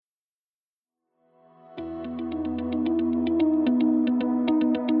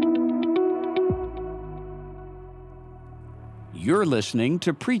You're listening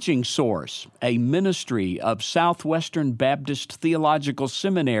to Preaching Source, a ministry of Southwestern Baptist Theological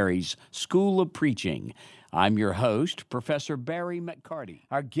Seminary's School of Preaching. I'm your host, Professor Barry McCarty.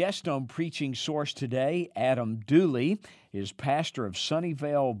 Our guest on Preaching Source today, Adam Dooley, is pastor of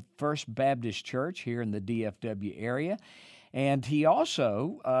Sunnyvale First Baptist Church here in the DFW area. And he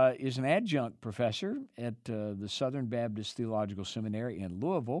also is an adjunct professor at the Southern Baptist Theological Seminary in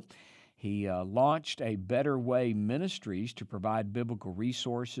Louisville. He launched a Better Way Ministries to provide biblical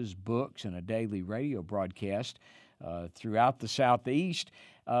resources, books, and a daily radio broadcast throughout the Southeast.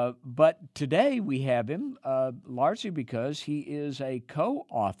 But today we have him largely because he is a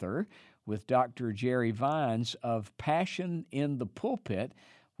co-author with Dr. Jerry Vines of Passion in the Pulpit,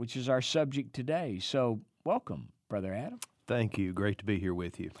 which is our subject today. So welcome, Brother Adam. Thank you. Great to be here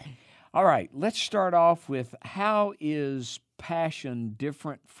with you. All right, let's start off with how is passion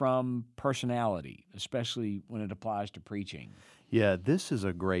different from personality, especially when it applies to preaching? Yeah, this is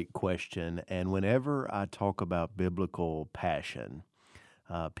a great question. And whenever I talk about biblical passion,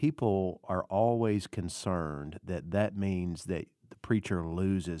 people are always concerned that that means that the preacher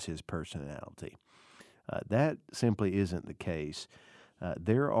loses his personality. That simply isn't the case.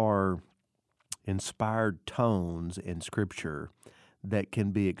 There are inspired tones in Scripture that can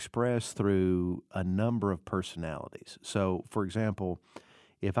be expressed through a number of personalities. So, for example,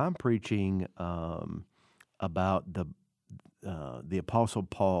 if I'm preaching about the Apostle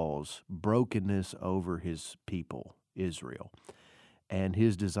Paul's brokenness over his people, Israel, and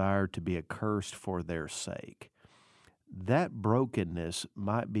his desire to be accursed for their sake, that brokenness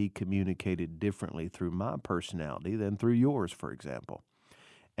might be communicated differently through my personality than through yours, for example.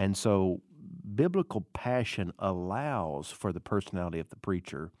 And so biblical passion allows for the personality of the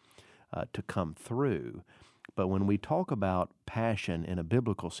preacher to come through. But when we talk about passion in a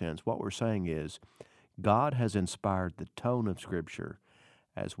biblical sense, what we're saying is God has inspired the tone of Scripture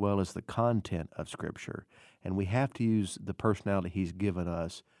as well as the content of Scripture, and we have to use the personality He's given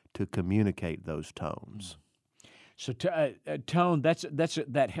us to communicate those tones. So tone,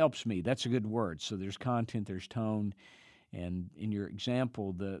 that helps me. That's a good word. So there's content, there's tone. And in your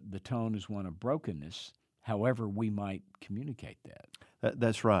example, the tone is one of brokenness. However, we might communicate that.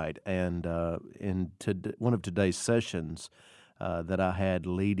 That's right. And in one of today's sessions that I had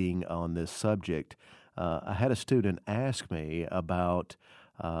leading on this subject, I had a student ask me about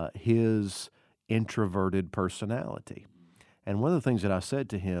his introverted personality. And one of the things that I said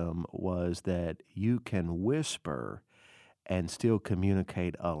to him was that you can whisper and still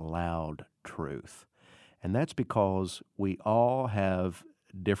communicate a loud truth. And that's because we all have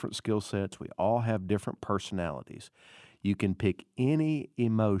different skill sets. We all have different personalities. You can pick any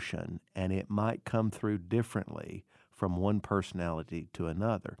emotion, and it might come through differently from one personality to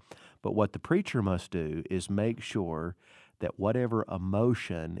another. But what the preacher must do is make sure that whatever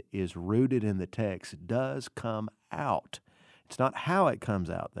emotion is rooted in the text does come out. It's not how it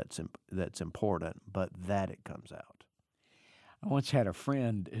comes out that's important, but that it comes out. I once had a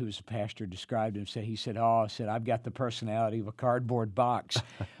friend who was a pastor described him. He said, I've got the personality of a cardboard box.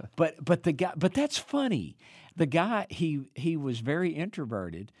 but that's funny. The guy, he was very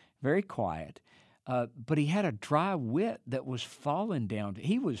introverted, very quiet, but he had a dry wit that was falling down.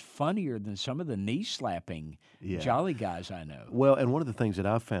 He was funnier than some of the knee-slapping jolly guys I know. Well, and one of the things that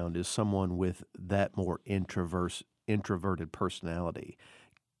I've found is someone with that more introverted personality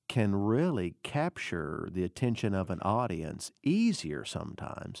can really capture the attention of an audience easier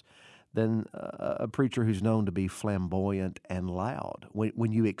sometimes than a preacher who's known to be flamboyant and loud.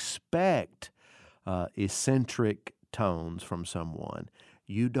 When you expect eccentric tones from someone,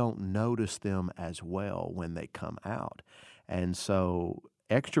 you don't notice them as well when they come out. And so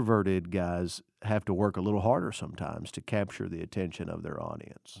extroverted guys have to work a little harder sometimes to capture the attention of their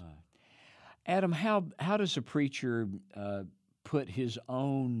audience. Adam, how does a preacher put his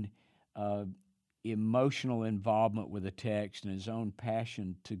own emotional involvement with a text and his own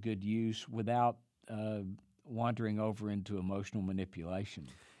passion to good use without wandering over into emotional manipulation?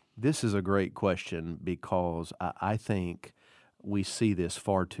 This is a great question because I think we see this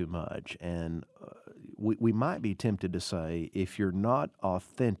far too much. And we might be tempted to say, if you're not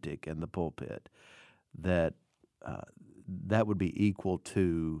authentic in the pulpit, that that would be equal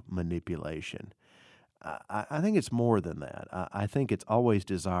to manipulation. I think it's more than that. I think it's always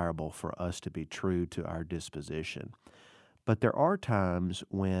desirable for us to be true to our disposition. But there are times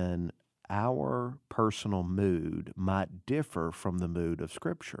when our personal mood might differ from the mood of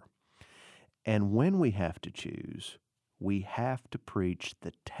Scripture. And when we have to choose, we have to preach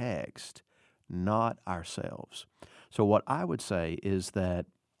the text, not ourselves. So what I would say is that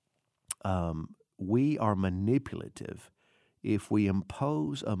we are manipulative if we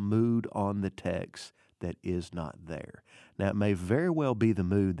impose a mood on the text that is not there. Now, it may very well be the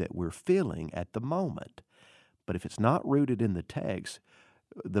mood that we're feeling at the moment, but if it's not rooted in the text,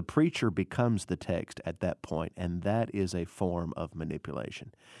 the preacher becomes the text at that point, and that is a form of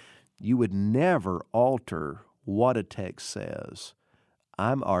manipulation. You would never alter what a text says.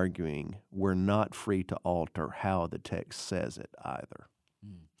 I'm arguing we're not free to alter how the text says it either.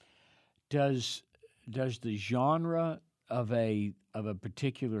 Does the genre of a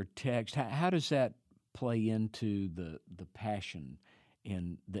particular text, how does that play into the passion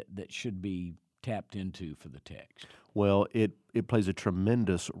that should be tapped into for the text? Well, it plays a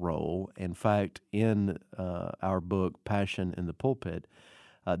tremendous role. In fact, in our book, Passion in the Pulpit,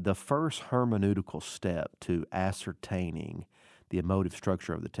 the first hermeneutical step to ascertaining the emotive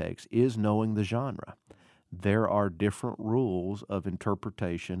structure of the text is knowing the genre. There are different rules of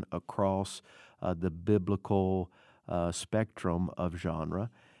interpretation across the biblical spectrum of genre,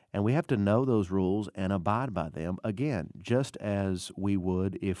 and we have to know those rules and abide by them, again, just as we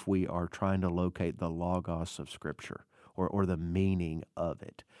would if we are trying to locate the logos of Scripture or the meaning of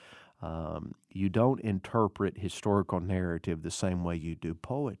it. You don't interpret historical narrative the same way you do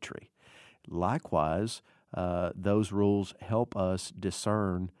poetry. Likewise, those rules help us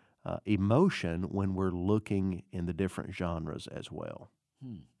discern emotion when we're looking in the different genres as well.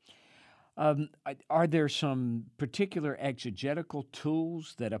 Are there some particular exegetical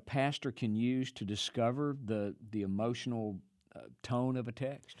tools that a pastor can use to discover the emotional tone of a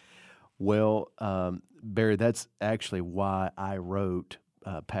text? Well, Barry, that's actually why I wrote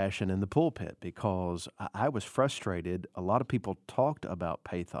Passion in the Pulpit, because I was frustrated. A lot of people talked about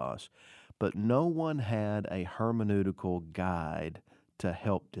pathos, but no one had a hermeneutical guide to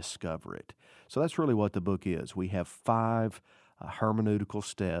help discover it. So that's really what the book is. We have 5 hermeneutical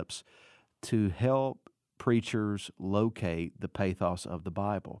steps to help preachers locate the pathos of the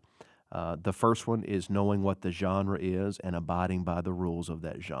Bible. The first one is knowing what the genre is and abiding by the rules of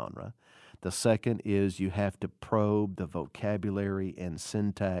that genre. The second is you have to probe the vocabulary and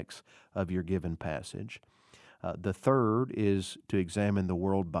syntax of your given passage. The third is to examine the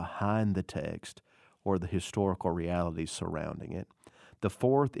world behind the text or the historical realities surrounding it. The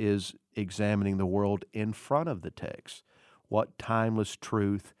fourth is examining the world in front of the text. What timeless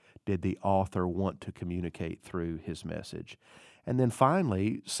truth did the author want to communicate through his message? And then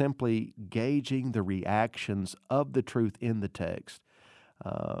finally, simply gauging the reactions of the truth in the text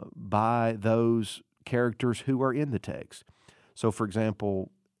by those characters who are in the text. So, for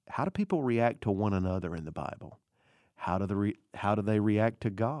example, how do people react to one another in the Bible? How do they react to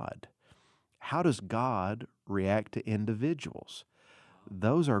God? How does God react to individuals?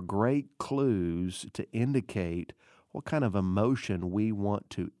 Those are great clues to indicate what kind of emotion we want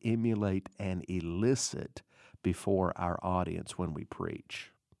to emulate and elicit before our audience when we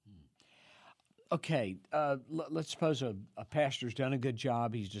preach. Okay, let's suppose a pastor's done a good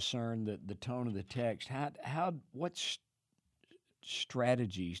job. He's discerned the tone of the text. What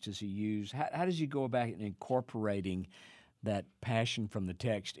strategies does he use? How does he go about incorporating that passion from the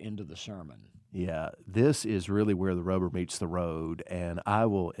text into the sermon? Yeah, this is really where the rubber meets the road, and I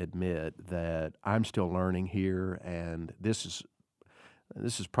will admit that I'm still learning here, and this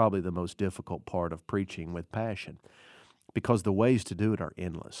is probably the most difficult part of preaching with passion, because the ways to do it are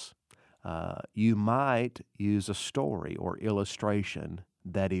endless. You might use a story or illustration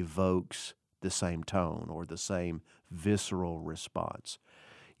that evokes the same tone or the same visceral response.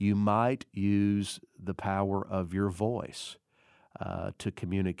 You might use the power of your voice to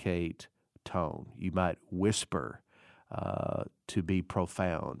communicate tone. You might whisper to be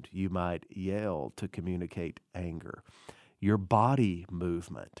profound. You might yell to communicate anger. Your body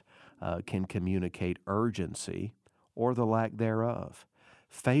movement can communicate urgency or the lack thereof.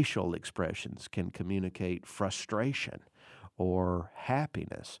 Facial expressions can communicate frustration or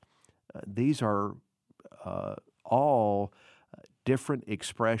happiness. These are all different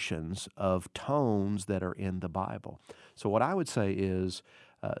expressions of tones that are in the Bible. So what I would say is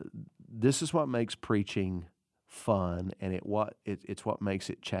this is what makes preaching fun, and it's what makes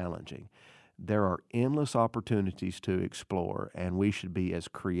it challenging. There are endless opportunities to explore, and we should be as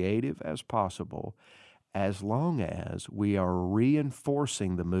creative as possible as long as we are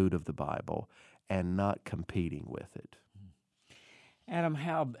reinforcing the mood of the Bible and not competing with it. Adam,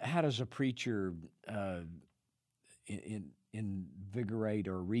 how does a preacher invigorate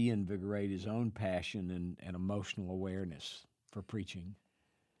or reinvigorate his own passion and emotional awareness for preaching?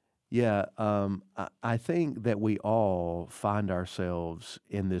 Yeah, I think that we all find ourselves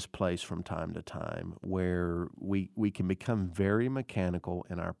in this place from time to time where we can become very mechanical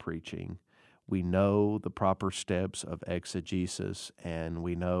in our preaching. We know the proper steps of exegesis, and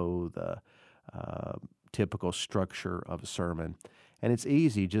we know the typical structure of a sermon. And it's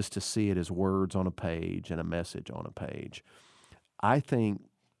easy just to see it as words on a page and a message on a page. I think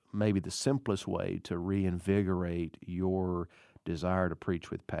maybe the simplest way to reinvigorate your desire to preach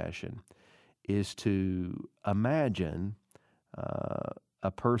with passion is to imagine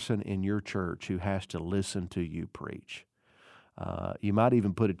a person in your church who has to listen to you preach. You might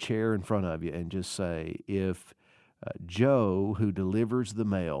even put a chair in front of you and just say, if Joe, who delivers the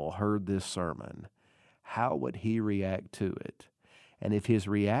mail, heard this sermon, how would he react to it? And if his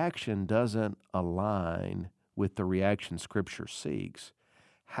reaction doesn't align with the reaction Scripture seeks,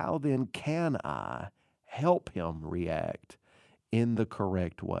 how then can I help him react in the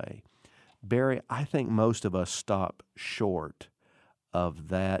correct way? Barry, I think most of us stop short of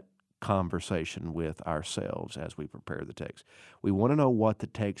that conversation with ourselves as we prepare the text. We want to know what the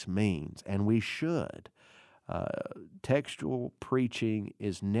text means, and we should. Textual preaching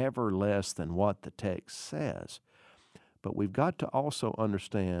is never less than what the text says. But we've got to also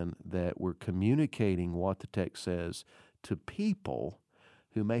understand that we're communicating what the text says to people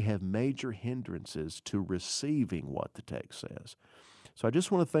who may have major hindrances to receiving what the text says. So I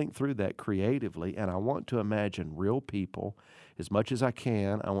just want to think through that creatively, and I want to imagine real people as much as I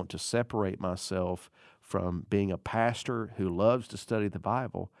can. I want to separate myself from being a pastor who loves to study the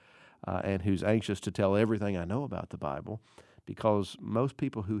Bible and who's anxious to tell everything I know about the Bible, because most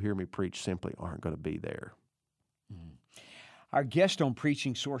people who hear me preach simply aren't going to be there. Mm-hmm. Our guest on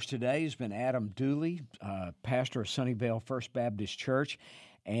Preaching Source today has been Adam Dooley, pastor of Sunnyvale First Baptist Church,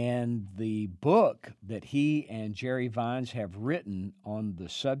 and the book that he and Jerry Vines have written on the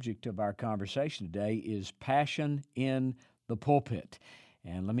subject of our conversation today is Passion in the Pulpit.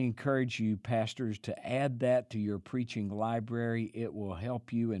 And let me encourage you, pastors, to add that to your preaching library. It will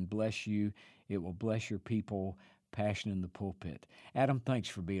help you and bless you. It will bless your people. Passion in the Pulpit. Adam, thanks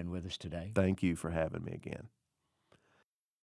for being with us today. Thank you for having me again.